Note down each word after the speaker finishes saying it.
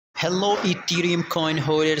Hello Ethereum coin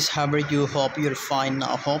holders, how are you? Hope you're fine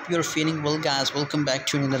now. Hope you're feeling well, guys. Welcome back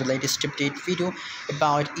to another latest update video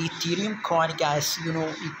about Ethereum coin, guys.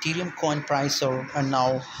 Ethereum coin price are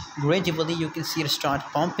now gradually you can see it start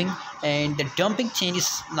pumping, and the dumping change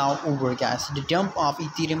is now over, guys. The dump of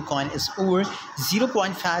Ethereum coin is over.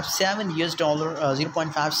 0.57 US dollar,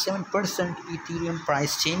 0.57% Ethereum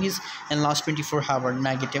price changes in last 24 hour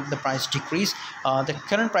negative. The price decrease. The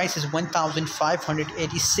current price is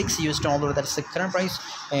 1,586 US dollar. That's the current price.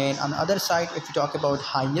 And on the other side, if you talk about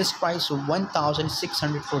highest price,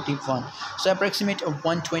 1,641. So approximate of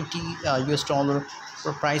 120 US dollar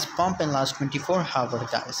per price pump in last 24 hours,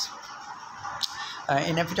 guys.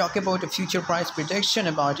 And if we talk about the future price prediction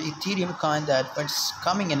about Ethereum coin, that what's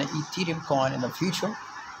coming in an Ethereum coin in the future.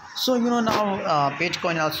 So now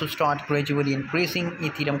Bitcoin also start gradually increasing,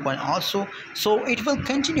 Ethereum coin also. So it will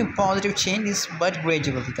continue positive changes, but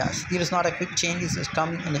gradually, guys. There is not a quick changes is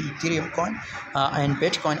coming in the Ethereum coin and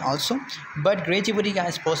Bitcoin also, but gradually,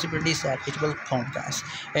 guys, possibilities that it will pump, guys.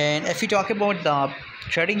 And if we talk about the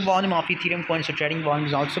trading volume of Ethereum coin, so trading volume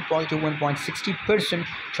is also positive. 1.60%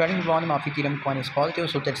 trading volume of Ethereum coin is positive.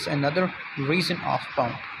 So that's another reason of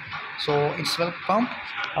pump. So it's well pumped.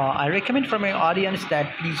 I recommend for my audience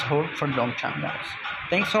that please hold for long time, guys.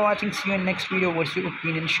 Thanks for watching. See you in next video. What's your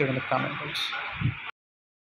opinion? Share in the comment box.